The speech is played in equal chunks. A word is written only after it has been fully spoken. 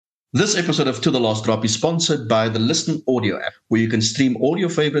This episode of To the Last Drop is sponsored by the Listen Audio app, where you can stream all your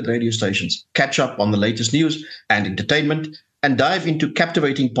favorite radio stations, catch up on the latest news and entertainment, and dive into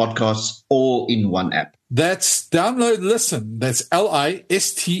captivating podcasts all in one app. That's download Listen. That's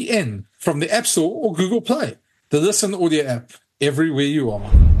LISTN from the App Store or Google Play. The Listen Audio app, everywhere you are.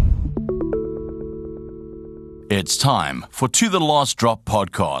 It's time for To the Last Drop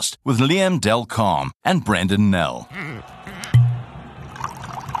podcast with Liam Delcalm and Brendan Nell.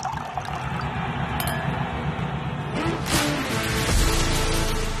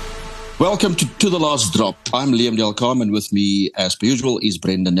 Welcome to The Last Drop. I'm Liam Delcalm, and with me, as per usual, is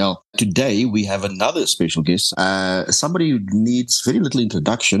Brendan Nell. Today, we have another special guest, somebody who needs very little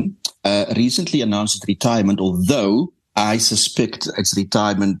introduction, recently announced his retirement, although I suspect it's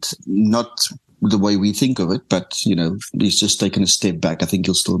retirement not the way we think of it, but, you know, he's just taken a step back. I think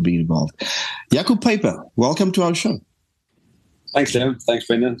he'll still be involved. Jaco Peyper, welcome to our show. Thanks, Liam. Thanks,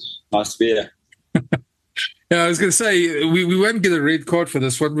 Brendan. Nice to be here. Yeah, I was going to say we won't get a red card for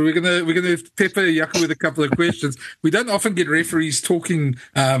this one, but we're going to pepper Jaco with a couple of questions. We don't often get referees talking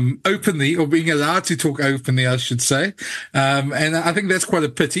openly, or being allowed to talk openly, I should say, and I think that's quite a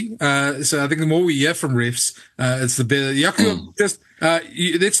pity. So I think the more we hear from refs, it's the better. Jaco, just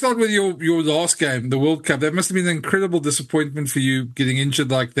let's start with your last game, the World Cup. That must have been an incredible disappointment for you, getting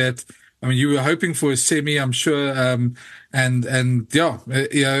injured like that. I mean, you were hoping for a semi, I'm sure, and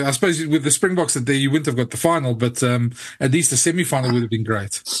I suppose with the Springboks that day, you wouldn't have got the final, but at least the semi-final would have been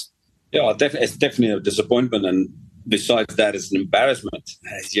great. Yeah, it's definitely a disappointment, and besides that, it's an embarrassment.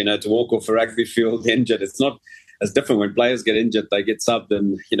 You know, to walk off a rugby field injured, it's not as different. When players get injured, they get subbed,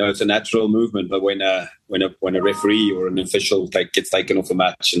 and you know it's a natural movement. But when a referee or an official gets taken off a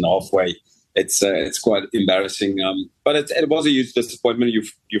match and halfway, it's quite embarrassing, but it was a huge disappointment.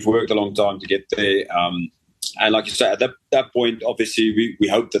 You've worked a long time to get there, and like you said, at that point, obviously we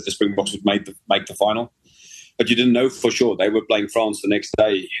hoped that the Springboks would make the final, but you didn't know for sure. They were playing France the next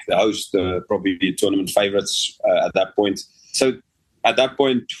day, the host, probably the tournament favourites at that point. So at that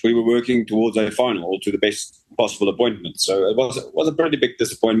point, we were working towards a final or to the best possible appointment. So it was a pretty big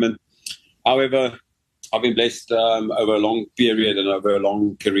disappointment. However, I've been blessed over a long period and over a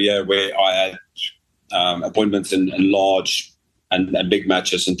long career where I had appointments in large and big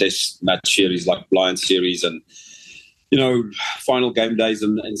matches and test match series like Lions series and, you know, final game days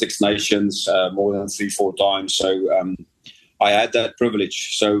in Six Nations more than 3-4 times. So I had that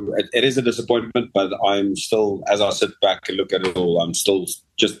privilege. So it is a disappointment, but I'm still, as I sit back and look at it all, I'm still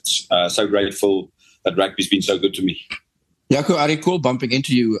just so grateful that rugby's been so good to me. Jaco, I recall bumping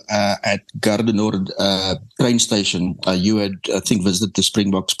into you at Gare du Nord train station. You had, I think, visited the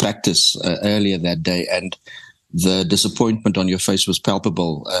Springboks practice earlier that day, and the disappointment on your face was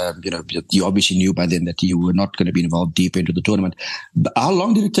palpable. You obviously knew by then that you were not going to be involved deep into the tournament. But how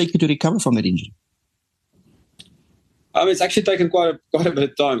long did it take you to recover from that injury? It's actually taken quite a bit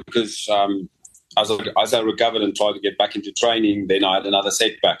of time because as I recovered and tried to get back into training, then I had another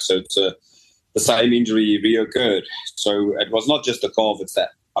setback. So it's the same injury reoccurred. So it was not just the calf, it's that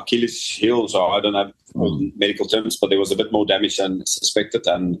Achilles heel. So I don't have medical terms, but there was a bit more damage than suspected.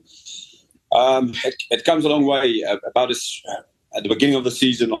 And it comes a long way. At the beginning of the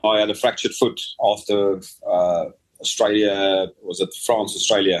season, I had a fractured foot after Australia, was it France,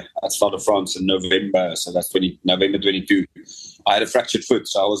 Australia? I started France in November, so that's November 22. I had a fractured foot,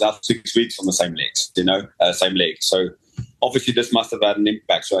 so I was out 6 weeks on the same same leg. So obviously, this must have had an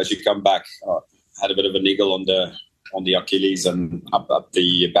impact. So as you come back, had a bit of a niggle on the Achilles and up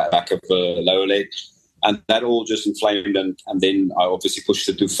the back of the lower leg, and that all just inflamed. And then I obviously pushed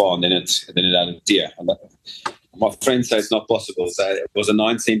it too far, and then it had a tear. And my friends say it's not possible. So it was a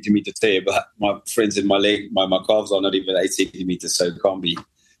 9 centimeter tear, but my friends in my leg, my calves are not even 8 centimeters, so it can't be.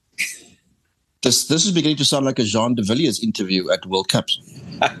 This is beginning to sound like a Jean de Villiers interview at World Cups.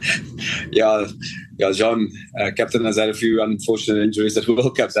 Yeah, Jean, captain, has had a few unfortunate injuries at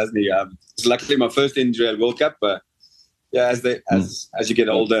World Cups, hasn't he? It's luckily my first injury at World Cup, but yeah, as you get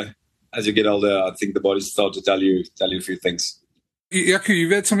older, I think the body starts to tell you a few things. Jaco,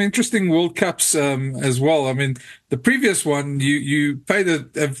 you've had some interesting World Cups as well. I mean, the previous one, you paid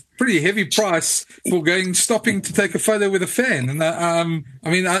a pretty heavy price for stopping to take a photo with a fan. And I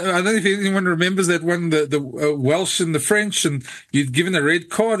don't know if anyone remembers that one, the Welsh and the French, and you'd given a red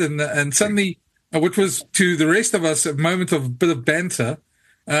card, and suddenly, what was to the rest of us a moment of a bit of banter,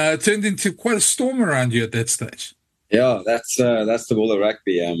 turned into quite a storm around you at that stage. Yeah, that's the world of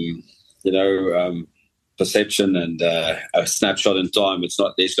rugby. Perception and a snapshot in time.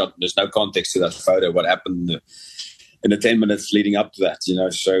 There's no context to that photo. What happened in the 10 minutes leading up to that,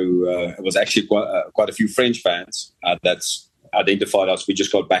 So it was actually quite a few French fans that's identified us. We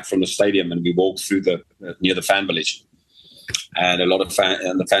just got back from the stadium and we walked through near the fan village. And a lot of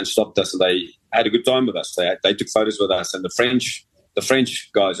the fans stopped us and they had a good time with us. They took photos with us. And the French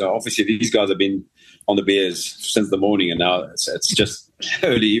guys, obviously these guys have been on the beers since the morning, and now it's just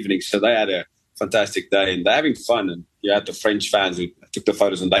early evening. So they had a fantastic day and they're having fun. And you had the French fans who took the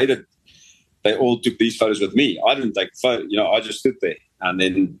photos, and they all took these photos with me. I didn't take photos, I just stood there. And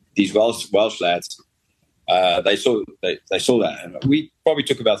then these Welsh lads, they saw that. And we probably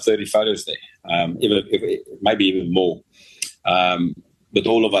took about 30 photos there, maybe even more. With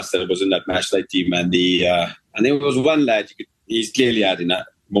all of us that was in that matchday team, and there was one lad. He's clearly had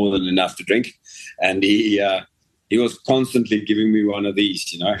more than enough to drink, and he was constantly giving me one of these,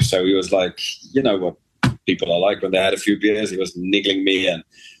 So he was like, what people are like when they had a few beers. He was niggling me,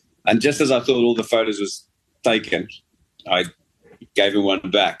 and just as I thought all the photos was taken, I gave him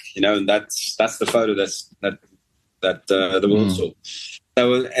one back, and that's the photo that the world saw.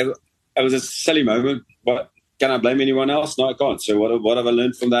 So it was a silly moment, but. Can I blame anyone else? No, I can't. So what have I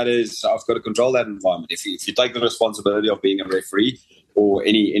learned from that is I've got to control that environment. If you take the responsibility of being a referee or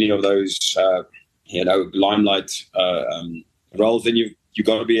any of those limelight roles, then you've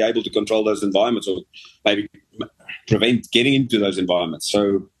got to be able to control those environments, or maybe prevent getting into those environments.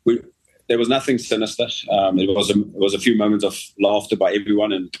 So there was nothing sinister. It was a few moments of laughter by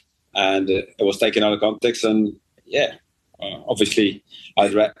everyone, and it was taken out of context. And obviously,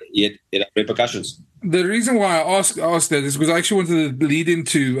 it had repercussions. The reason why I asked that is because I actually wanted to lead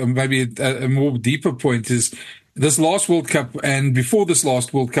into maybe a more deeper point is this last World Cup, and before this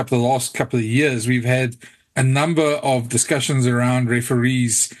last World Cup, the last couple of years, we've had a number of discussions around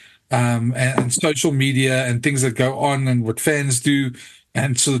referees and social media and things that go on and what fans do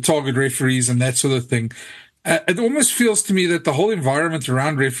and sort of target referees and that sort of thing. It almost feels to me that the whole environment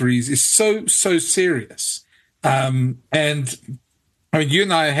around referees is so serious. And I mean, you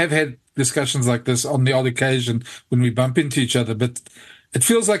and I have had discussions like this on the odd occasion when we bump into each other, but it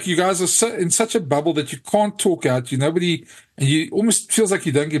feels like you guys are in such a bubble that you can't talk out. Nobody, and you almost feels like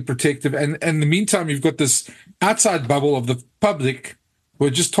you don't get protective. And in the meantime, you've got this outside bubble of the public who are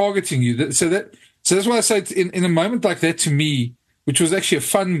just targeting you. So that's why I say in a moment like that, to me, which was actually a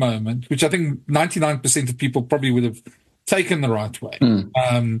fun moment, which I think 99% of people probably would have taken the right way.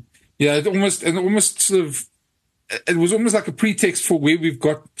 It was almost like a pretext for where we've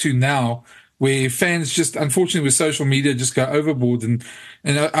got to now, where fans just, unfortunately, with social media, just go overboard. And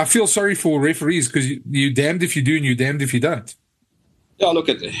I feel sorry for referees because you're damned if you do and you're damned if you don't. Yeah, look,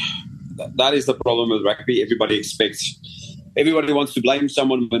 that is the problem with rugby. Everybody wants to blame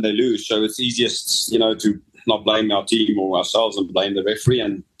someone when they lose. So it's easiest, to not blame our team or ourselves and blame the referee.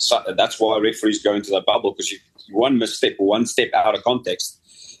 And so that's why referees go into that bubble, because one misstep or one step out of context,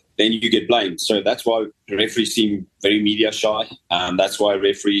 then you get blamed. So that's why referees seem very media shy. That's why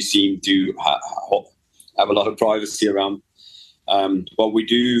referees seem to have a lot of privacy around what we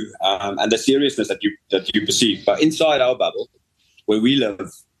do and the seriousness that you perceive. But inside our bubble, where we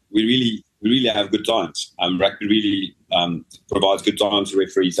live, we really have good times. Rugby really provides good times for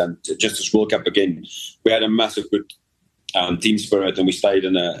referees. And just this World Cup again, we had a massive good team spirit, and we stayed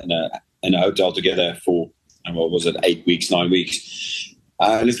in a hotel together for 8 weeks, 9 weeks.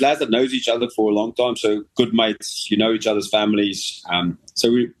 And it's lads that knows each other for a long time, so good mates, each other's families.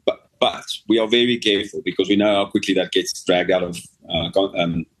 But we are very careful because we know how quickly that gets dragged out of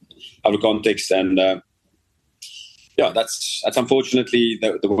context. And that's unfortunately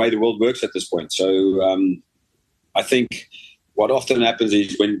the way the world works at this point. So I think what often happens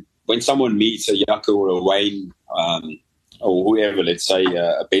is when someone meets a Jaco or a Wayne or whoever, let's say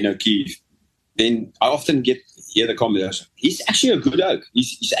a Ben O'Keefe, then I often hear the comment, he's actually a good oak.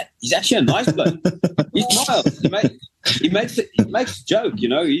 He's actually a nice bloke. He smiles. He makes a joke,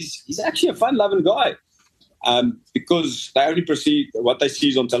 He's actually a fun-loving guy. Because they only perceive what they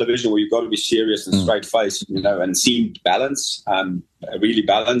see on television, where you've got to be serious and straight-faced, and seem balanced, really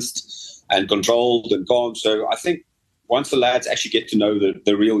balanced and controlled and calm. So I think once the lads actually get to know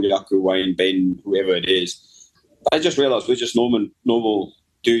the real Jaco, Wayne, Ben, whoever it is, they just realise we're just normal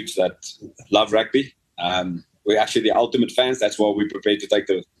dudes that love rugby. We're actually the ultimate fans. That's why we're prepared to take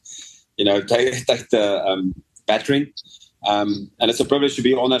the battering. And it's a privilege to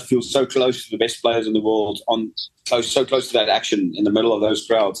be on that field so close to the best players in the world, so close to that action in the middle of those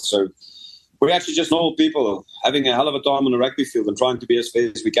crowds. So we're actually just normal people having a hell of a time on the rugby field and trying to be as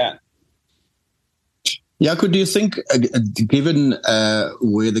fair as we can. Jaco, do you think, given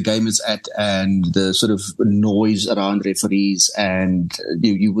where the game is at and the sort of noise around referees, and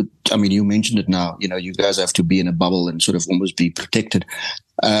you mentioned it now, you guys have to be in a bubble and sort of almost be protected.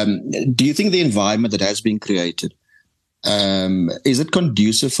 Do you think the environment that has been created Is it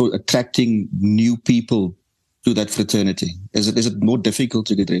conducive for attracting new people to that fraternity? Is it more difficult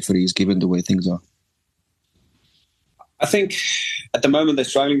to get referees given the way things are? I think at the moment they're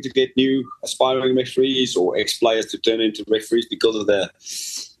struggling to get new aspiring referees or ex-players to turn into referees because of the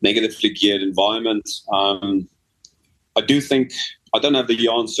negatively geared environment. I do think, I don't have the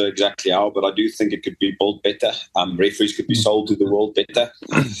answer exactly how, but I do think it could be built better. Referees could be sold to the world better.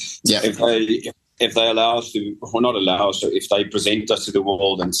 Yeah. If they allow us to, or not allow us, so if they present us to the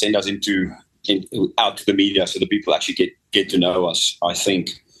world and send us out to the media so the people actually get to know us, I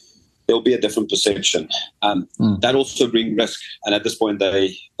think there'll be a different perception. That also brings risk, and at this point,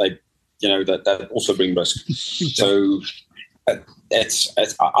 they that also bring risk. So I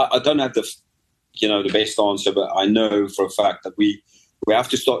don't have the best answer, but I know for a fact that we have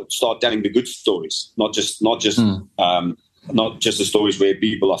to start telling the good stories, not just the stories where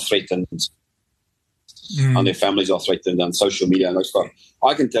people are threatened and their families are threatened on social media and those stuff.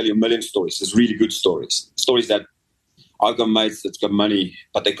 I can tell you a million stories. There's really good stories that I've got mates that's got money,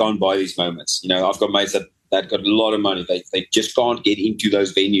 but they can't buy these moments. I've got mates that got a lot of money. They just can't get into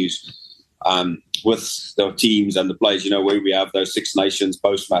those venues with their teams and the players, where we have those Six Nations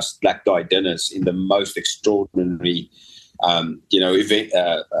post-match black tie dinners in the most extraordinary, event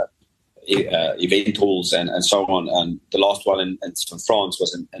halls and so on. And the last one in France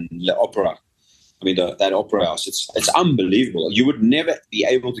was in l'Opéra. I mean, that opera house, it's unbelievable. You would never be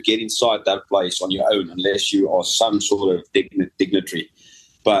able to get inside that place on your own unless you are some sort of dignitary.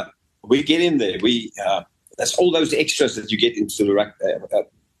 But we get in there. That's all those extras that you get into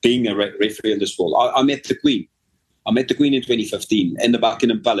being a referee in this world. I met the Queen. I met the Queen in 2015 in the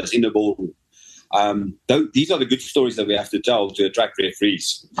Buckingham Palace, in the ballroom. These are the good stories that we have to tell to attract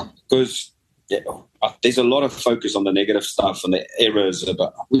referees, because there's a lot of focus on the negative stuff and the errors.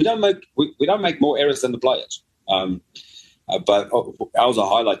 But we don't make more errors than the players. But ours are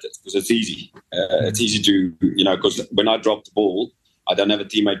highlighted because it's easy. It's easy to, because when I drop the ball, I don't have a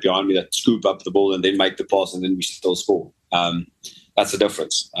teammate behind me that scoop up the ball and then make the pass and then we still score. That's the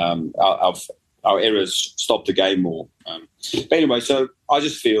difference. Our errors stop the game more. But anyway, so I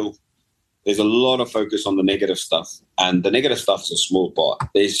just feel there's a lot of focus on the negative stuff, and the negative stuff is a small part.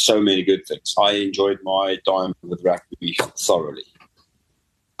 There's so many good things. I enjoyed my time with rugby thoroughly.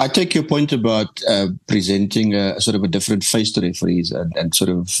 I take your point about presenting a sort of a different face to referees, and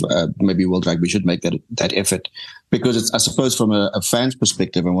sort of maybe World Rugby should make that effort, because it's, I suppose, from a fan's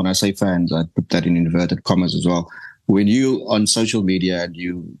perspective, and when I say fans, I put that in inverted commas as well. When you on social media and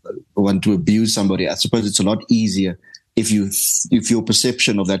you want to abuse somebody, I suppose it's a lot easier if your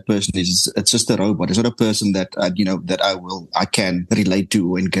perception of that person is it's just a robot. It's not a person that I can relate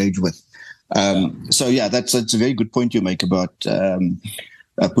to or engage with. So yeah, that's a very good point you make about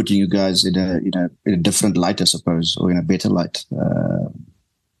putting you guys in a different light, I suppose, or in a better light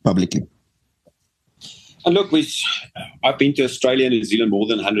publicly. And look, I've been to Australia and New Zealand more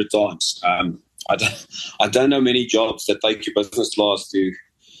than 100 times. I don't know many jobs that take your business class to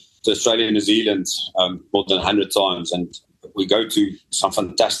Australia and New Zealand more than 100 times, and we go to some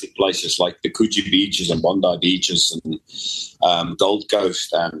fantastic places like the Coogee beaches and Bondi beaches and Gold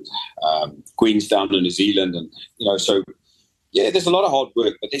Coast and Queenstown in New Zealand, and so yeah, there's a lot of hard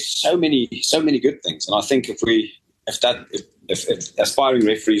work, but there's so many good things, and I think if aspiring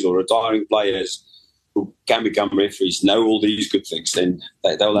referees or retiring players who can become referees know all these good things, then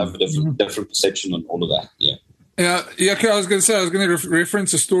they'll have a different perception on all of that. Yeah. Yeah, I was going to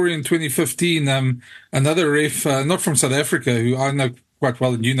reference a story in 2015. Another ref, not from South Africa, who I know quite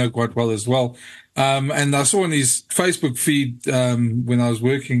well and you know quite well as well. And I saw on his Facebook feed when I was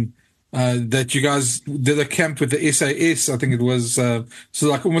working that you guys did a camp with the SAS. I think it was so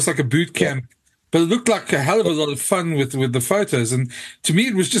like almost like a boot camp. But it looked like a hell of a lot of fun with the photos. And to me,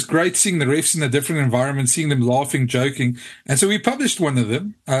 it was just great seeing the refs in a different environment, seeing them laughing, joking. And so we published one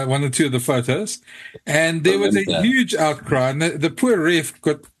or two of the photos. And there was a huge outcry. And the poor ref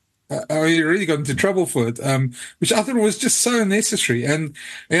he really got into trouble for it, which I thought was just so unnecessary. And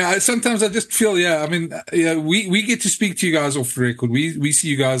sometimes I just feel, we get to speak to you guys off the record. We see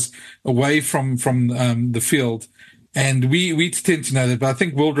you guys away from the field. And we tend to know that, but I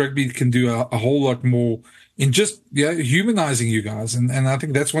think World Rugby can do a whole lot more in just humanizing you guys, and I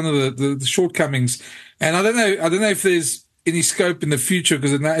think that's one of the shortcomings. And I don't know if there's any scope in the future,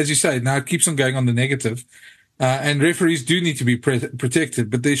 because as you say, now it keeps on going on the negative, and referees do need to be protected,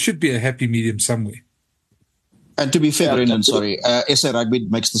 but there should be a happy medium somewhere. And to be fair, Brendan, SA Rugby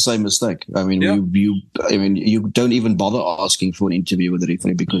makes the same mistake. I mean, you don't even bother asking for an interview with the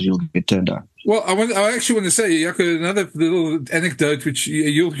referee because you'll get turned down. Well, I actually want to say, Jaco, another little anecdote which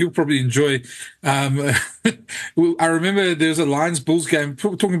you'll probably enjoy. I remember there was a Lions-Bulls game,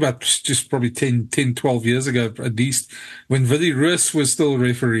 talking about just probably 10, 12 years ago at least, when Willie Roos was still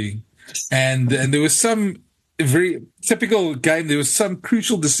refereeing. And there was some very typical game. There was some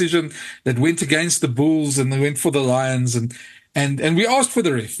crucial decision that went against the Bulls and they went for the Lions, and we asked for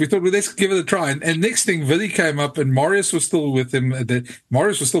the ref. We thought, well, let's give it a try. And next thing, Willie came up, and Marius was still with him.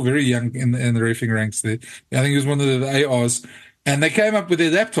 Marius was still very young in the reffing ranks there. I think he was one of the ARs. And they came up with their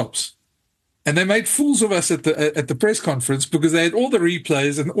laptops, and they made fools of us at the press conference because they had all the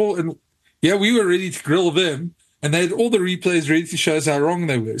replays and we were ready to grill them. And they had all the replays ready to show us how wrong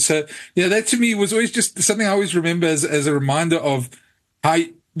they were. So, that to me was always just something I always remember as a reminder of how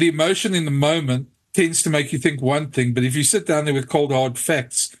the emotion in the moment tends to make you think one thing. But if you sit down there with cold, hard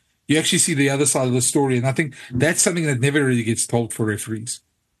facts, you actually see the other side of the story. And I think that's something that never really gets told for referees.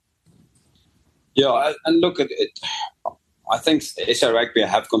 Yeah, and look at it. I think SA Rugby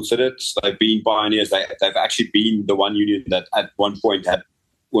have considered, they've been pioneers. They've actually been the one union that at one point had,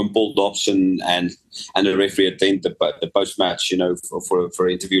 when Paul Dobson and the referee attend the post-match, for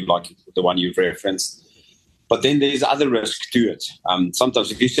an interview like the one you've referenced. But then there's other risk to it. Sometimes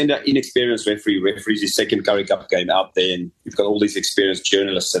if you send an inexperienced referees his second Currie Cup game out there, and you've got all these experienced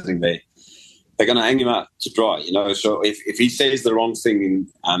journalists sitting there, they're going to hang him out to dry, So if he says the wrong thing,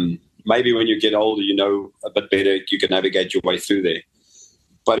 maybe when you get older, a bit better, you can navigate your way through there.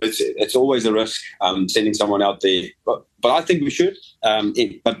 But it's always a risk sending someone out there. But I think we should.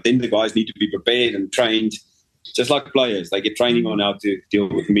 But then the guys need to be prepared and trained, just like players. They get training on how to deal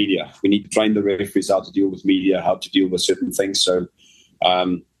with media. We need to train the referees how to deal with media, how to deal with certain things. So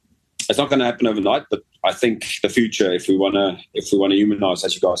it's not going to happen overnight. But I think the future, if we want to humanize,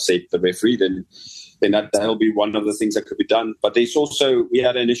 as you guys said, the referee, then that'll be one of the things that could be done. But there's also, we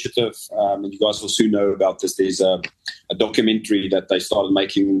had an initiative, and you guys will soon know about this. There's a documentary that they started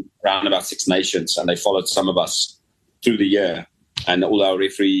making around about Six Nations, and they followed some of us through the year and all our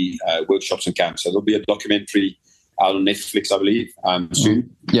referee workshops and camps. So there'll be a documentary out on Netflix, I believe,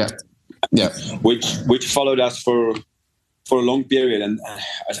 soon. Yeah. Which followed us for a long period, and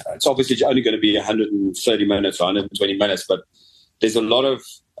it's obviously only going to be 130 minutes or 120 minutes, but there's a lot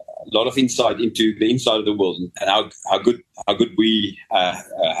of insight into the inside of the world and how good we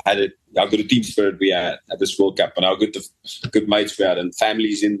had it, how good a team spirit we had at this World Cup, and how good mates we had, and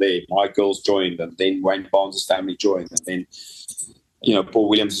families in there. My girls joined, and then Wayne Barnes' family joined, and then Paul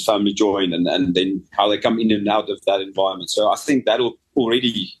Williams' family joined, and then how they come in and out of that environment. So I think that'll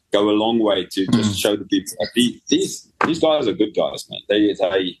already go a long way to just show the people these guys are good guys, man.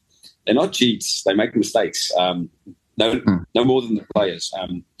 They're not cheats. They make mistakes. No more than the players.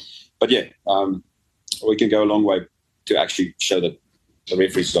 But we can go a long way to actually show that the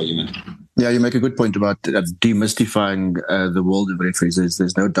referees are human. Yeah, you make a good point about demystifying the world of referees.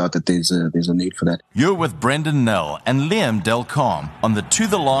 There's no doubt that there's a need for that. You're with Brendan Nell and Liam Delcom on the To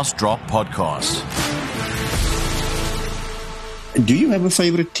The Last Drop podcast. Do you have a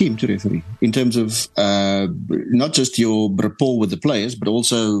favorite team to referee in terms of not just your rapport with the players, but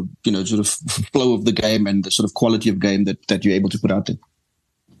also, sort of flow of the game and the sort of quality of game that you're able to put out there?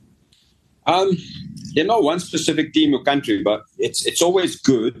 Not one specific team or country, but it's always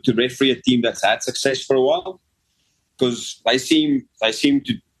good to referee a team that's had success for a while, because they seem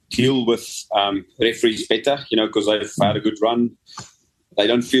to deal with referees better, because they've had a good run. They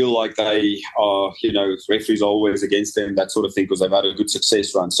don't feel like they are, referees are always against them, that sort of thing, because they've had a good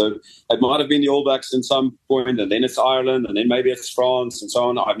success run. So it might have been the All Blacks at some point, and then it's Ireland, and then maybe it's France, and so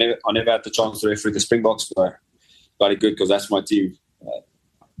on. I never had the chance to referee the Springboks, but very good, because that's my team.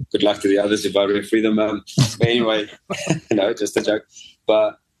 Good luck to the others if I referee them. But anyway, just a joke.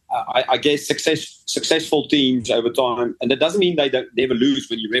 But I guess successful teams over time, and that doesn't mean they don't never lose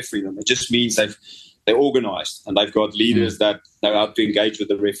when you referee them. It just means they're organised, and they've got leaders that know how to engage with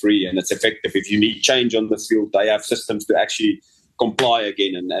the referee, and it's effective. If you need change on the field, they have systems to actually comply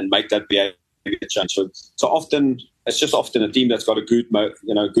again and make that behaviour change. So often, it's just often a team that's got a good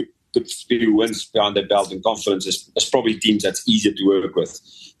few wins behind their belt and confidence is probably teams that's easier to work with.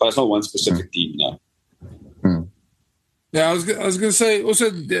 But it's not one specific team, no. Yeah, I was going to say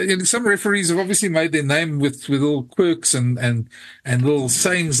also, some referees have obviously made their name with little quirks and little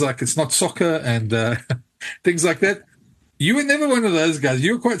sayings like it's not soccer and things like that. You were never one of those guys.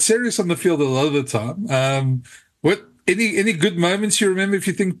 You were quite serious on the field a lot of the time. What any good moments you remember if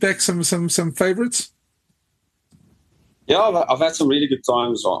you think back? Some favourites? Yeah, I've had some really good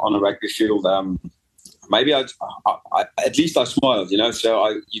times on a rugby field. maybe I at least I smiled,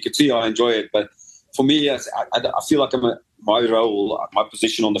 so you could see I enjoy it. But for me, I feel like my role, my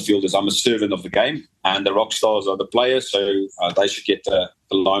position on the field is I'm a servant of the game, and the rock stars are the players, so they should get the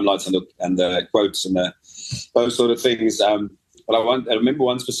limelights and the quotes and those sort of things. But I remember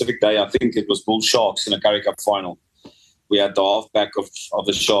one specific day, I think it was Bull Sharks in a Currie Cup final. We had the halfback of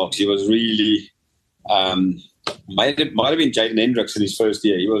the Sharks. He was really, might have been Jaden Hendricks in his first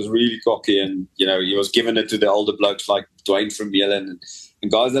year. He was really cocky, and he was giving it to the older blokes like Dwayne from Yellen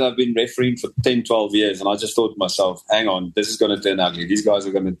and guys that I've been refereeing for 10, 12 years. And I just thought to myself, hang on, this is going to turn ugly. These guys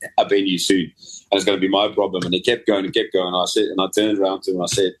are going to upend you soon, and it's going to be my problem. And he kept going and kept going. I turned around to him and I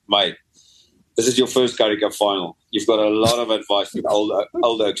said, mate, this is your first Currie Cup final. You've got a lot of advice from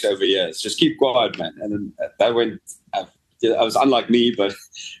old oaks over years. Just keep quiet, man. And then that went. It was unlike me, but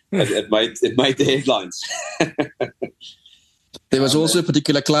it made the headlines. There was also a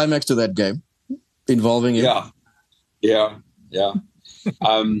particular climax to that game involving you. Yeah.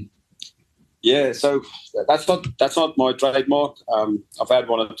 So that's not my trademark. I've had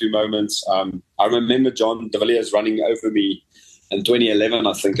one or two moments. I remember John de Villiers running over me in 2011,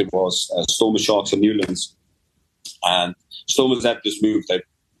 I think it was, Stormers Sharks and Newlands. And Stormers had this move. They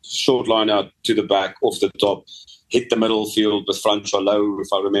short line out to the back, off the top, hit the middle field with front or low,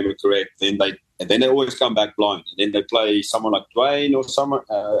 if I remember correct. Then they always come back blind. And then they play someone like Dwayne or someone,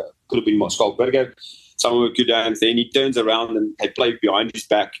 could have been Skalkberger, someone with good hands. Then he turns around and they play behind his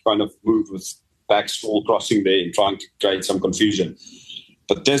back, kind of move with backs all crossing there and trying to create some confusion.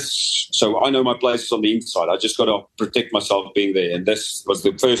 But so I know my place is on the inside. I just got to protect myself being there. And this was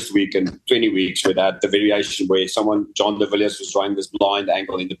the first week in 20 weeks where they had the variation where John de Villiers was trying this blind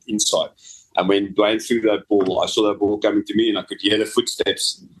angle in the inside. And when Dwayne threw that ball, I saw that ball coming to me and I could hear the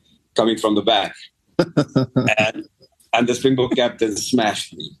footsteps coming from the back. and the Springbok captain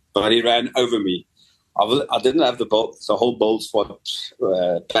smashed me, but he ran over me. I didn't have the whole bold spot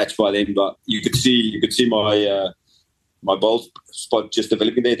patch by then, but you could see my bold spot just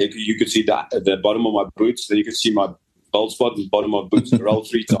developing there. You could see the bottom of my boots. Then you could see my bold spot and bottom of my boots roll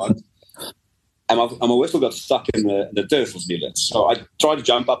 3 times. And my whistle got stuck in the turf of Newlands. So I tried to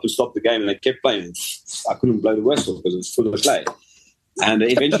jump up and stop the game, and they kept playing. I couldn't blow the whistle because it was full of clay. And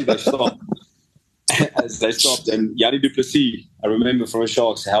eventually they stopped. As they stopped, and Yanni du Plessis, I remember from the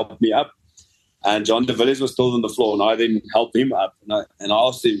Sharks, helped me up. And John de Villiers was still on the floor, and I then helped him up. And I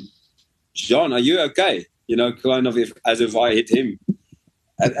asked him, John, are you okay? Kind of as if I hit him.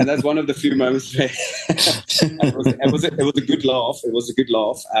 And that's one of the few moments where it was a good laugh. It was a good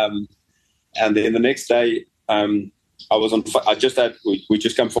laugh. And then the next day, we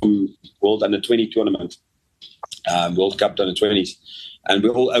just come from World Under-20 tournament, World Cup Under-20s, and we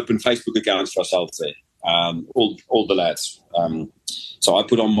all opened Facebook accounts for ourselves there, all the lads. So I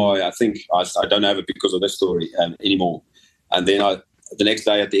put on I think I don't have it because of this story anymore. And then the next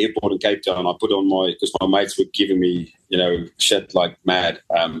day at the airport in Cape Town, I put on because my mates were giving me, shit like mad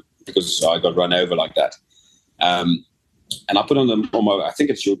because I got run over like that. And I put on my, I think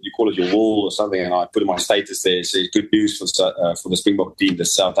you call it your wall or something, and I put in my status there. So good news for the Springbok team. The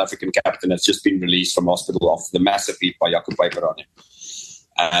South African captain has just been released from hospital after the massive hit by Jaco Peyper on him.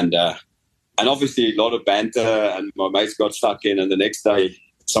 And obviously a lot of banter, and my mates got stuck in. And the next day,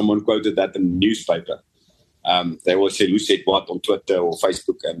 someone quoted that in the newspaper. They always said who said what on Twitter or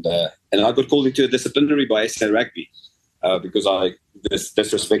Facebook, and I got called into a disciplinary by SA Rugby because I was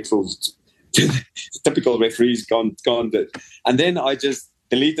disrespectful. Typical referees can't do it. And then I just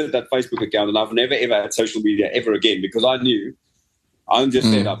deleted that Facebook account, and I've never ever had social media ever again because I knew I'm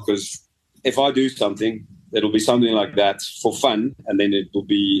just set up because if I do something, it'll be something like that for fun, and then it will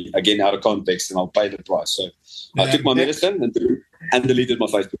be again out of context, and I'll pay the price. So I took my medicine and deleted my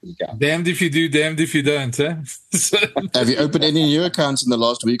Facebook account. Damned if you do, damned if you don't. Eh? Have you opened any new accounts in the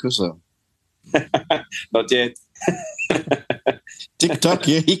last week or so? Not yet. TikTok,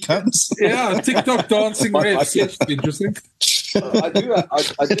 here he comes. Yeah, TikTok dancing refs. Interesting. I do have.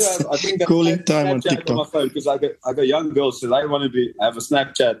 I think that calling time on TikTok on my phone because I got young girls, so they want to have a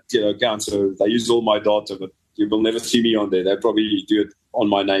Snapchat account. So they use all my data, but you will never see me on there. They probably do it on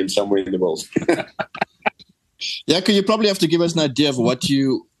my name somewhere in the world. Yeah, you probably have to give us an idea of what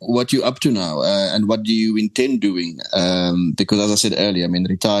you're up to now and what do you intend doing. Because as I said earlier, I mean,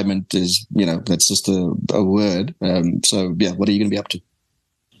 retirement is, that's just a word. So yeah, what are you going to be up to?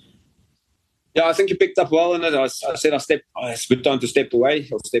 Yeah, I think you picked up well on it. I said it's good time to step away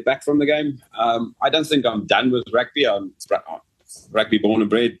or step back from the game. I don't think I'm done with rugby. I'm rugby born and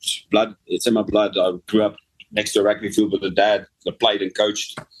bred, blood. It's in my blood. I grew up next to a rugby field with a dad that played and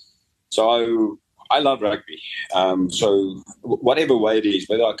coached. So I love rugby. So whatever way it is,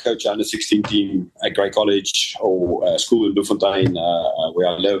 whether I coach under 16 team at Grey College or school in Bloemfontein where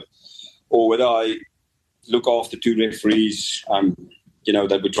I live, or whether I look after 2 referees,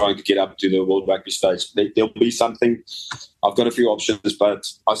 that we're trying to get up to the World Rugby stage, there'll be something. I've got a few options, but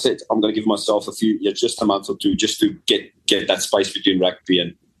I said I'm going to give myself just a month or 2 just to get that space between rugby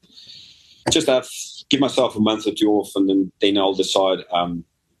and just give myself a month or 2 off, and then I'll decide.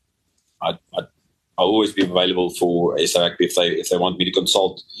 I'll always be available for SA Rugby if they want me to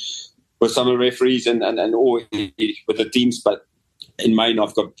consult with some of the referees and or with the teams. But in Maine, I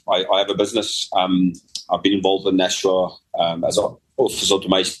have a business. I've been involved with Nashua as an office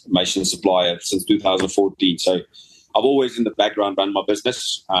automation supplier since 2014. So I've always in the background run my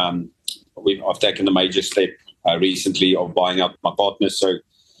business. I've taken a major step recently of buying up my partners. So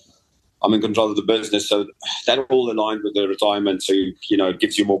I'm in control of the business, so that all aligned with the retirement. So, it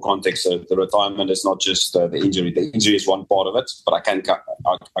gives you more context. So the retirement is not just the injury. The injury is one part of it, but I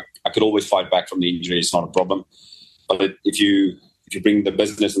could always fight back from the injury. It's not a problem. But if you bring the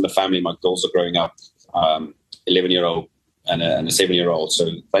business and the family, my girls are growing up, 11-year-old and a 7-year-old. So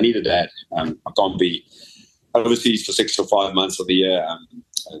if I need a dad, I can't be overseas for 6 or 5 months of the year.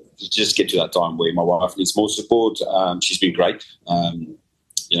 Just get to that time where my wife needs more support. She's been great.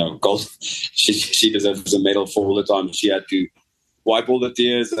 Golf, she deserves a medal for all the time. She had to wipe all the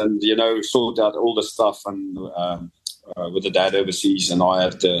tears and, sort out all the stuff and with the dad overseas, and I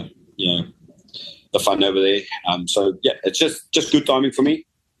have the fun over there. It's just good timing for me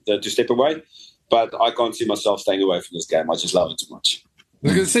to step away. But I can't see myself staying away from this game. I just love it too much.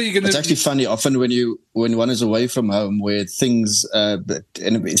 It's actually funny often when one is away from home where things, and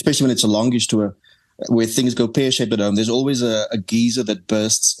especially when it's a longish tour, where things go pear-shaped at home, there's always a geyser that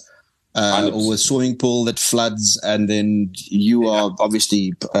bursts or a swimming pool that floods, and then you are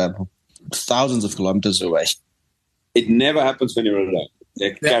obviously thousands of kilometers away. It never happens when you're alone.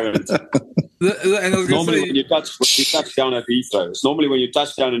 Guaranteed. Normally when you touch down at Heathrow. It's normally when you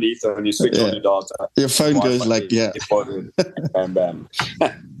touch down at Heathrow and you switch on your data. Your phone goes like, bam, bam. I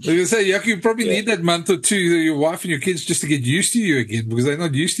was going to say, Jaco, you probably need that month or 2, your wife and your kids, just to get used to you again, because they're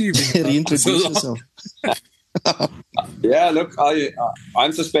not used to you being reintroduce yourself. Yeah, look,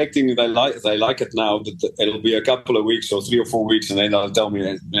 I'm suspecting they like it now. That it'll be a couple of weeks or 3 or 4 weeks, and then they'll tell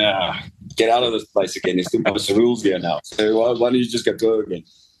me, get out of this place again. There's too much rules here now. So why don't you just get to again?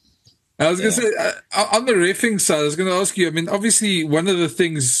 I was going to say, on the reffing side, I was going to ask you, obviously one of the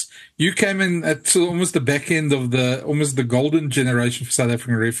things, you came in at almost the back end of almost the golden generation for South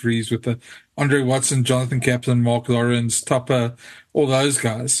African referees with the Andre Watson, Jonathan Kaplan, Mark Lawrence, Tupper, all those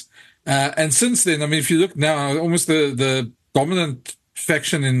guys. And since then, if you look now, almost the dominant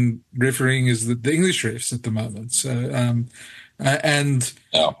faction in refereeing is the English refs at the moment. So,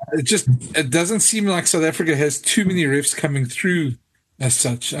 it doesn't seem like South Africa has too many refs coming through as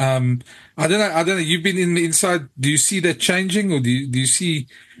such. I don't know. You've been in the inside. Do you see that changing, or do you see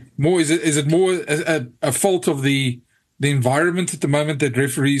more? Is it more a fault of the environment at the moment that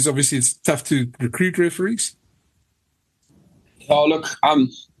referees? Obviously, it's tough to recruit referees. Oh, look.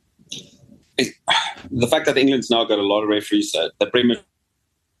 The fact that England's now got a lot of referees, the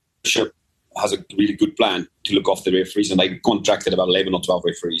Premiership has a really good plan to look after the referees, and they contracted about 11 or 12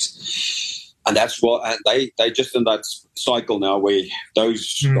 referees. And that's what they just in that cycle now where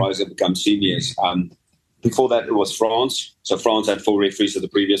those guys have become seniors. Before that, it was France. So France had 4 referees at the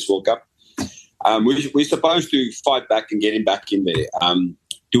previous World Cup. We're supposed to fight back and get him back in there.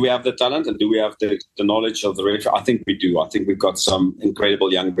 Do we have the talent and do we have the knowledge of the referee? I think we do. I think we've got some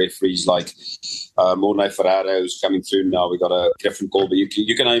incredible young referees like Morne Ferreira, who's coming through now. We've got a different call, but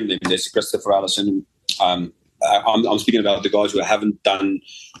you can name them. There's Christopher Allison. I'm speaking about the guys who haven't done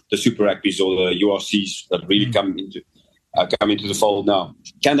the Super Rugby's or the URCs that really come into the fold now.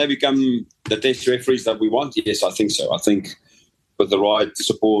 Can they become the test referees that we want? Yes, I think so. I think with the right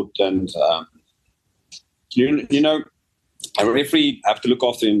support and a referee have to look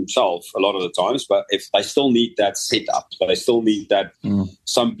after himself a lot of the times, but if they still need that setup, they still need that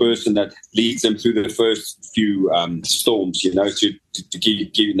some person that leads them through the first few storms, to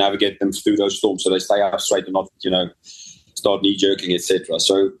navigate them through those storms so they stay up straight and not, start knee-jerking, etc.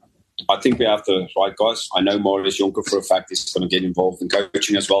 So I think we have the right guys. I know Marius Jonker for a fact is going to get involved in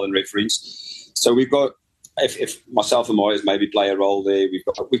coaching as well in referees. So we've got, if myself and Marius maybe play a role there,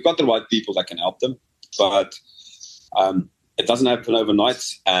 we've got the right people that can help them, but it doesn't happen overnight,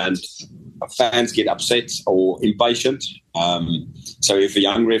 and fans get upset or impatient. So if a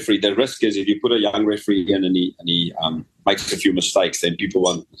young referee, the risk is if you put a young referee in and he makes a few mistakes, then people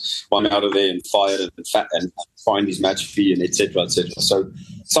want out of there and fired and find his match fee and etc. etc. So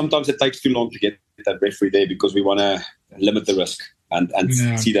sometimes it takes too long to get that referee there because we want to limit the risk and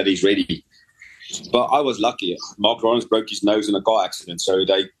see that he's ready. But I was lucky. Mark Lawrence broke his nose in a car accident, so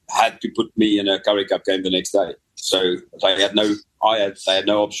they had to put me in a Currie Cup game the next day. So they had no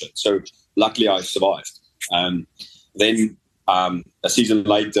option. So luckily I survived. Then a season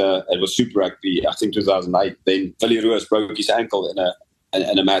later, it was Super Rugby, I think 2008. Then Billy Ruiz broke his ankle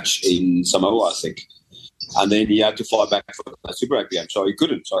in a match in Samoa, I think. And then he had to fly back for a Super Rugby game, so he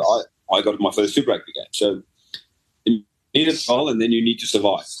couldn't. So I got my first Super Rugby game. So you need a trial, and then you need to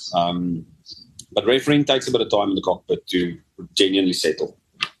survive. But refereeing takes a bit of time in the cockpit to genuinely settle.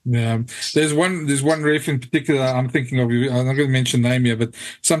 Yeah, there's one ref in particular I'm thinking of. I'm not going to mention name here, but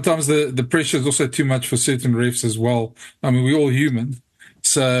sometimes the pressure is also too much for certain refs as well. I mean, we're all human.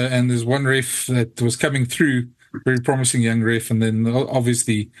 So, and there's one ref that was coming through, very promising young ref, and then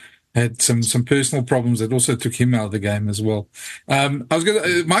obviously had some personal problems that also took him out of the game as well.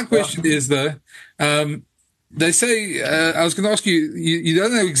 My question is though, they say, I was going to ask you, you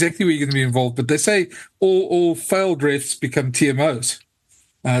don't know exactly where you're going to be involved, but they say all failed refs become TMOs.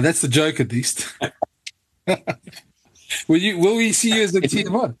 That's the joke, at least. Will we see you as a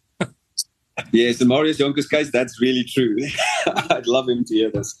TMO? Yes, in Marius Jonker's case, that's really true. I'd love him to hear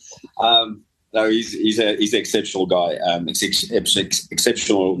this. No, he's an exceptional guy.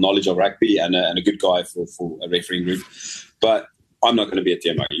 Exceptional knowledge of rugby and a good guy for a refereeing group. But I'm not going to be a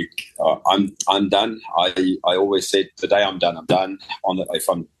TMO. I'm done. I always said the day I'm done, I'm done.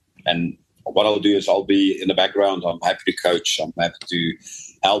 And what I'll do is I'll be in the background. I'm happy to coach. I'm happy to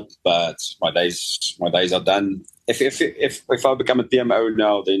help, but my days are done. If I become a TMO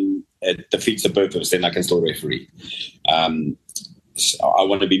now, then it defeats the purpose. Then I can still referee. So I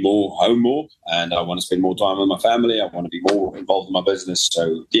want to be home, and I want to spend more time with my family. I want to be more involved in my business.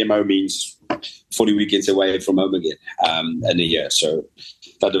 So TMO means 40 weekends away from home again in a year. So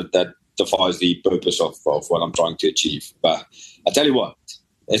that defies the purpose of what I'm trying to achieve. But I tell you what,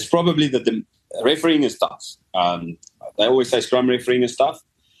 it's probably that the refereeing is tough. They always say scrum refereeing is tough.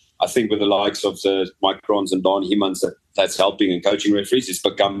 I think with the likes of the Mike Crons and Don Hemans that's helping and coaching referees, it's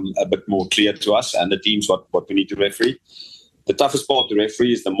become a bit more clear to us and the teams what we need to referee. The toughest part to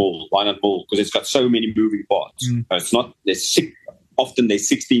referee is the line-out maul, because it's got so many moving parts. It's not. Often there's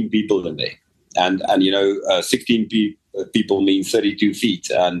 16 people in there, and 16 people means 32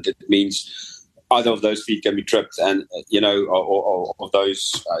 feet, and it means either of those feet can be tripped, and or of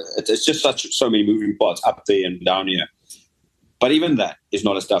those. It's just so many moving parts up there and down here. But even that is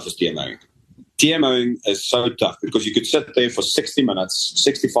not as tough as TMOing. TMOing is so tough because you could sit there for 60 minutes,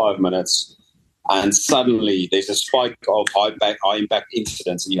 65 minutes. And suddenly there's a spike of high impact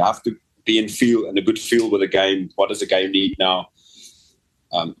incidents, and you have to be in a good feel with the game. What does the game need now?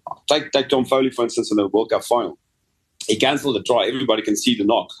 Take Tom Foley, for instance, in the World Cup final. He cancelled the try. Everybody can see the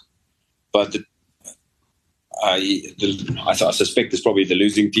knock. But I suspect it's probably the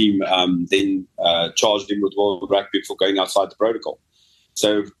losing team then charged him with World Rugby for going outside the protocol.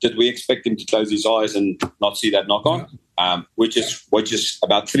 So did we expect him to close his eyes and not see that knock on? Which is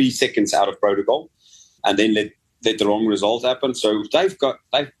about 3 seconds out of protocol, and then let the wrong result happen. So he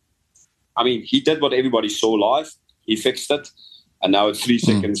did what everybody saw live. He fixed it, and now it's 3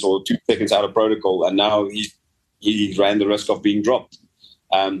 seconds or 2 seconds out of protocol, and now he ran the risk of being dropped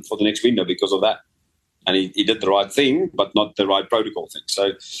for the next window because of that. And he did the right thing, but not the right protocol thing.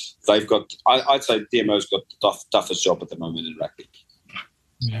 So they've got. I'd say TMO's got the toughest job at the moment in rugby.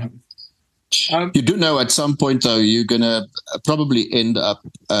 Yeah. You do know at some point, though, you're going to probably end up,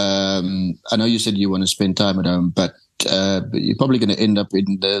 I know you said you want to spend time at home, but you're probably going to end up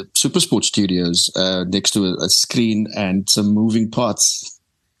in the Supersport studios next to a screen and some moving parts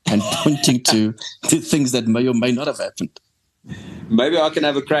and pointing to things that may or may not have happened. Maybe I can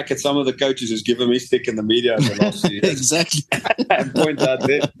have a crack at some of the coaches who's given me stick in the media in the last few years. Exactly. And point out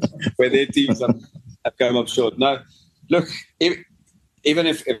where their teams have come up short. No, look, even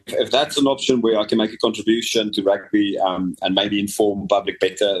if that's an option where I can make a contribution to rugby and maybe inform public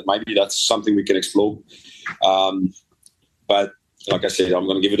better, maybe that's something we can explore. But like I said, I'm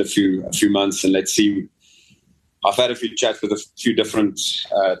going to give it a few months and let's see. I've had a few chats with a few different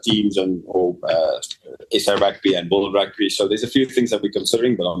teams or SA Rugby and World Rugby. So there's a few things that we're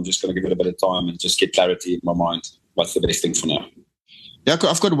considering, but I'm just going to give it a bit of time and just get clarity in my mind. What's the best thing for now? Yeah,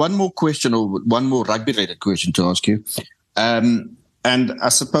 I've got one more question or one more rugby-related question to ask you. And I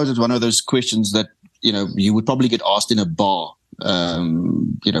suppose it's one of those questions that, you would probably get asked in a bar,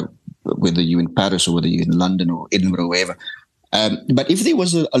 whether you're in Paris or whether you're in London or Edinburgh or wherever. But if there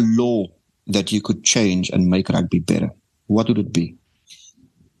was a law that you could change and make rugby better, what would it be?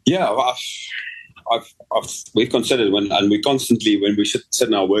 Yeah, we've considered when we sit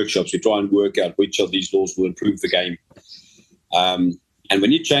in our workshops, we try and work out which of these laws will improve the game. And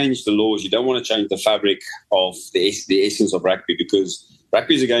when you change the laws, you don't want to change the fabric of the essence of rugby, because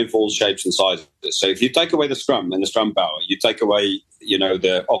rugby is a game for all shapes and sizes. So if you take away the scrum and the scrum power, you take away,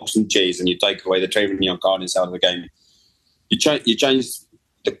 the oxen chairs, and you take away the Trevor Nyankanis out of the game, you'll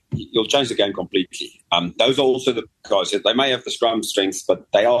change the game completely. Those are also the guys that they may have the scrum strength, but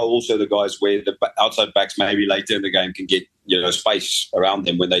they are also the guys where the outside backs maybe later in the game can get space around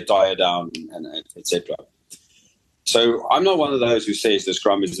them when they tire down and etc. So I'm not one of those who says the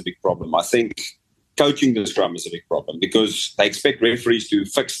scrum is a big problem. I think coaching the scrum is a big problem, because they expect referees to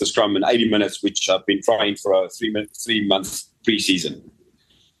fix the scrum in 80 minutes, which have been trying for a 3 months pre-season.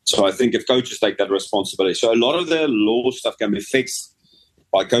 So I think if coaches take that responsibility, so a lot of the law stuff can be fixed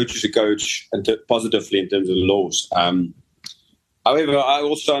by coaches who coach positively in terms of the laws. However, I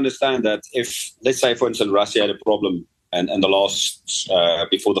also understand that if, let's say, for instance, Rassie had a problem and the last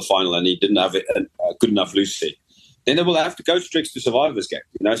before the final, and he didn't have a good enough loose set, then they will have to coach tricks to survive this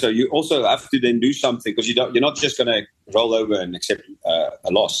game. So you also have to then do something, because you're not just going to roll over and accept a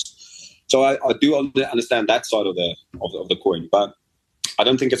loss. So I do understand that side of the coin, but I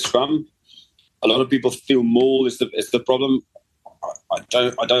don't think it's scrum. A lot of people feel maul is the problem.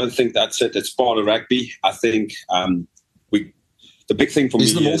 I don't think that's it. It's part of rugby. I think the big thing for me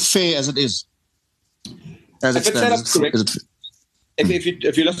is the more fair as it is. As it stands,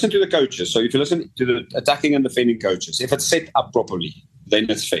 if you listen to the coaches, so if you listen to the attacking and defending coaches, if it's set up properly, then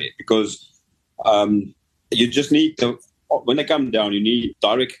it's fair, because you just need when they come down, you need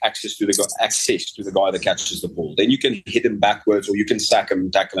direct access to the guy that catches the ball. Then you can hit him backwards, or you can sack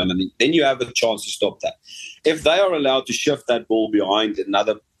him, tackle him, and then you have a chance to stop that. If they are allowed to shift that ball behind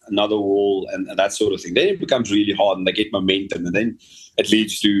another wall and that sort of thing, then it becomes really hard, and they get momentum, and then it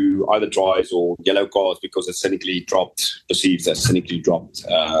leads to either tries or yellow cards, because it's perceived as cynically dropped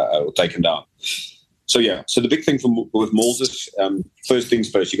or taken down. So the big thing with mauls is first things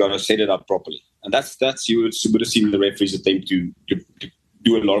first, you got to set it up properly, and that's you would have seen the referees attempt to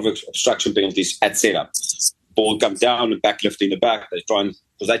do a lot of obstruction penalties at setup. Ball comes down and backlift in the back. They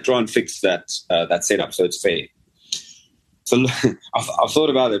try and fix that setup so it's fair. So I've thought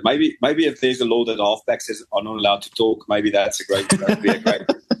about it. Maybe if there's a law that halfbacks are not allowed to talk, maybe that'd be a great.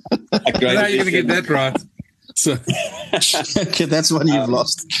 How are you going to get that right? So. Okay, that's one you've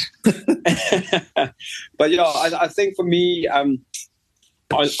lost. But I think for me,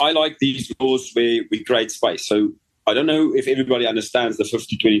 I like these laws where we create space. So I don't know if everybody understands the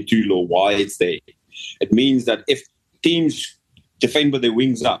 50-22 law, why it's there. It means that if teams defend with their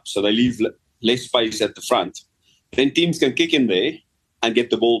wings up, so they leave less space at the front, then teams can kick in there and get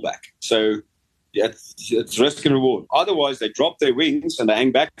the ball back. So it's risk and reward. Otherwise, they drop their wings and they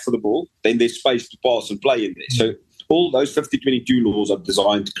hang back for the ball. Then there's space to pass and play in there. So all those 50-22 laws are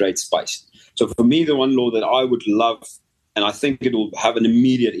designed to create space. So for me, the one law that I would love, and I think it will have an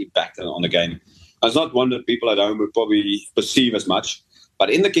immediate impact on the game, it's not one that people at home would probably perceive as much, but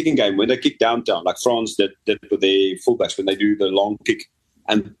in the kicking game, when they kick downtown, like France did with their fullbacks, when they do the long kick,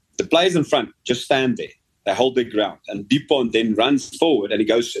 and the players in front just stand there. They hold their ground, and Dupont then runs forward and he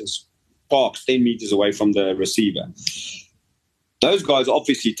goes and parks 10 meters away from the receiver. Those guys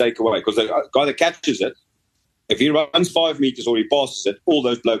obviously take away, because the guy that catches it, if he runs 5 meters or he passes it, all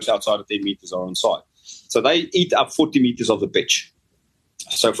those blokes outside of 10 meters are on side. So they eat up 40 meters of the pitch.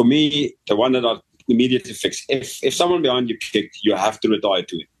 So for me, the one that I immediately fix, if someone behind you kicked, you have to retire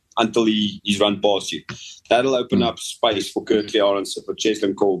to him until he's run past you. That'll open up space for Kirkley Aronson, for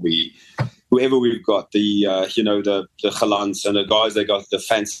Cheslin Colby, whoever we've got, the Galants and the guys that got the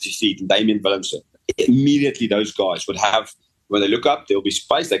fancy feet, and Damien Willemse. Immediately those guys would have, when they look up, there'll be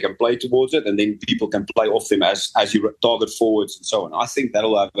space, they can play towards it, and then people can play off them as you target forwards and so on. I think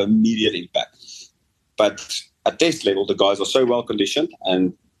that'll have immediate impact. But at test level, the guys are so well conditioned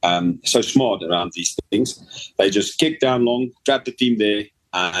and so smart around these things. They just kick down long, trap the team there,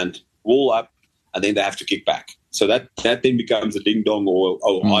 and wall up, and then they have to kick back. So that then becomes a ding-dong or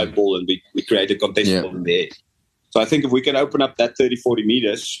high ball, and we create a contestable in the air. So I think if we can open up that 30-40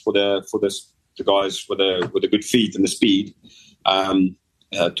 meters for the guys with the good feet and the speed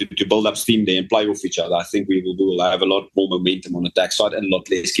to build up steam there and play off each other, I think we will have a lot more momentum on the attack side and a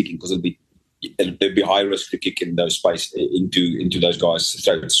lot less kicking, because there'll be high risk to kick in those space into those guys'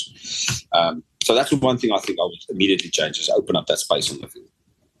 throats. So that's one thing I think I would immediately change, is open up that space on the field.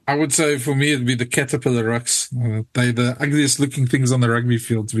 I would say for me it'd be the caterpillar rucks. They're the ugliest looking things on the rugby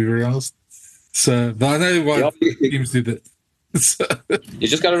field, to be very honest. So, but I know why teams do that. So, you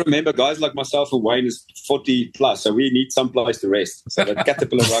just got to remember, guys like myself and Wayne is 40 plus, so we need some place to rest. So that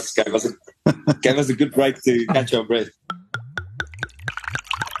Caterpillar Rocks gave us a good break to catch our breath.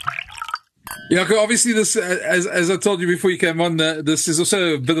 Yeah, obviously, this, as I told you before you came on, this is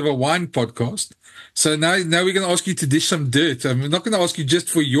also a bit of a wine podcast. So now we're going to ask you to dish some dirt. I'm not going to ask you just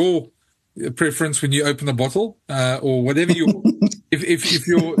for your preference when you open a bottle, or whatever you. if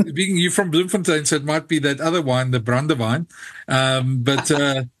you're from Bloemfontein, so it might be that other wine, the Brandewijn.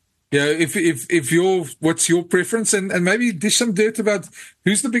 What's your preference, and maybe dish some dirt about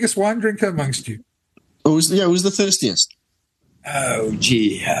who's the biggest wine drinker amongst you. Who's the thirstiest? Oh,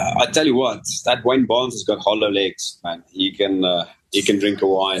 gee, I tell you what, that Wayne Barnes has got hollow legs, man. He can drink a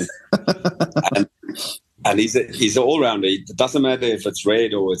wine, and he's an all rounder. It doesn't matter if it's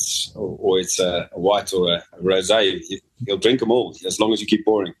red or it's a white or a rosé. He'll drink them all as long as you keep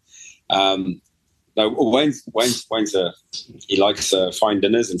pouring. Wayne's he likes fine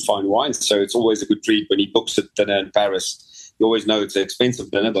dinners and fine wines, so it's always a good treat when he books a dinner in Paris. You always know it's an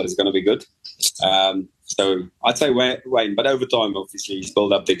expensive dinner, but it's going to be good. So I'd say Wayne, but over time, obviously, he's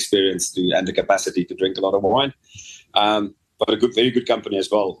built up the experience and the capacity to drink a lot of wine. But very good company as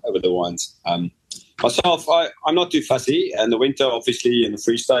well over the wines. Myself, I'm not too fussy. In the winter, obviously, in the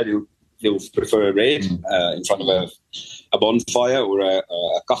Free State, he'll prefer a red in front of a bonfire or a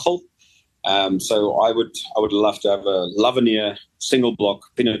kachel. So I would love to have a Lavenier single block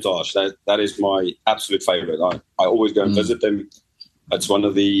Pinotage. That is my absolute favorite. I always go and visit them. It's one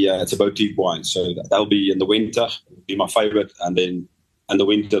of it's a boutique wine, so that'll be in the winter. It'll be my favorite, and then in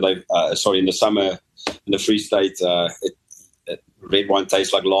the summer in the Free State, red wine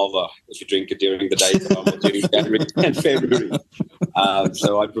tastes like lava if you drink it during the daytime or during January and February.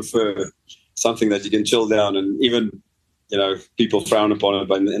 So I prefer something that you can chill down, and even people frown upon it.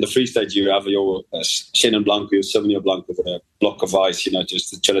 But in the Free State, you have your Chenin Blanc, your Sauvignon Blanc with a block of ice,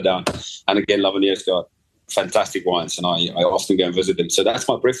 just to chill it down. And again, Lavenier's got fantastic wines, and I often go and visit them. So that's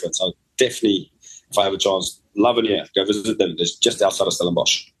my preference. I definitely, if I have a chance, Lavenier, go visit them. It's just outside of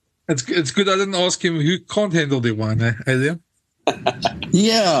Stellenbosch. It's good. I didn't ask him who can't handle their wine, Liam.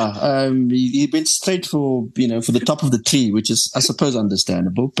 Yeah, he went straight for the top of the tree, which is, I suppose,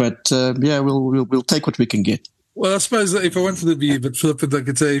 understandable. But we'll take what we can get. Well, I suppose if I wanted to be a bit flippant, I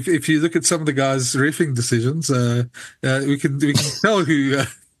could say if you look at some of the guys' reffing decisions, we can tell who.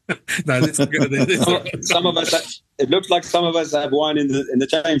 No, let's go there. Some of us, it looks like some of us have wine in the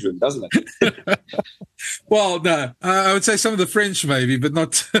change room, doesn't it? Well, no, I would say some of the French maybe, but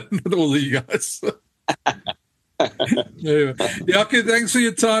not all of you guys. Yeah, okay, thanks for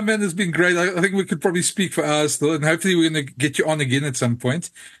your time, man. It's been great. I think we could probably speak for hours still, and hopefully we're going to get you on again at some point.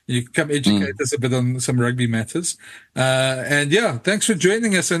 You can come educate us a bit on some rugby matters. And yeah, thanks for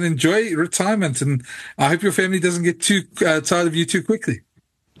joining us, and enjoy retirement. And I hope your family doesn't get too tired of you too quickly.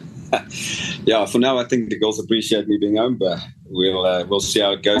 Yeah, for now I think the girls appreciate me being home, but we'll see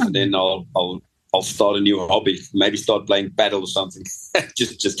how it goes, and then I'll start a new hobby. Maybe start playing paddle or something.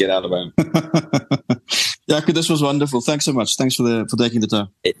 just get out of home. Jaco, this was wonderful. Thanks so much. Thanks for taking the time.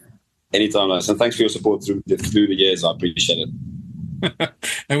 Anytime, guys. And thanks for your support through the years. I appreciate it.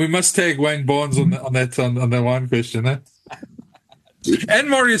 And we must tag Wayne Barnes on that wine question, eh? And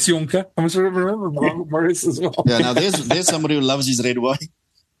Marius Jonker. I must remember Marius as well. Yeah, now there's somebody who loves his red wine.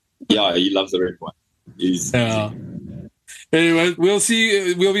 Yeah, he loves the red wine. Yeah. Anyway, we'll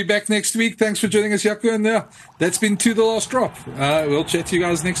see. We'll be back next week. Thanks for joining us, Jaco. And that's been To The Last Drop. We'll chat to you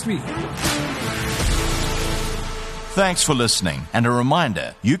guys next week. Thanks for listening. And a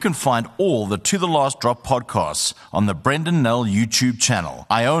reminder, you can find all the To The Last Drop podcasts on the Brendan Nell YouTube channel,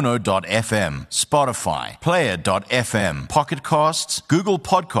 iono.fm, Spotify, Player.fm, Pocket Casts, Google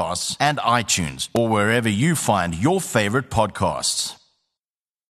Podcasts, and iTunes, or wherever you find your favorite podcasts.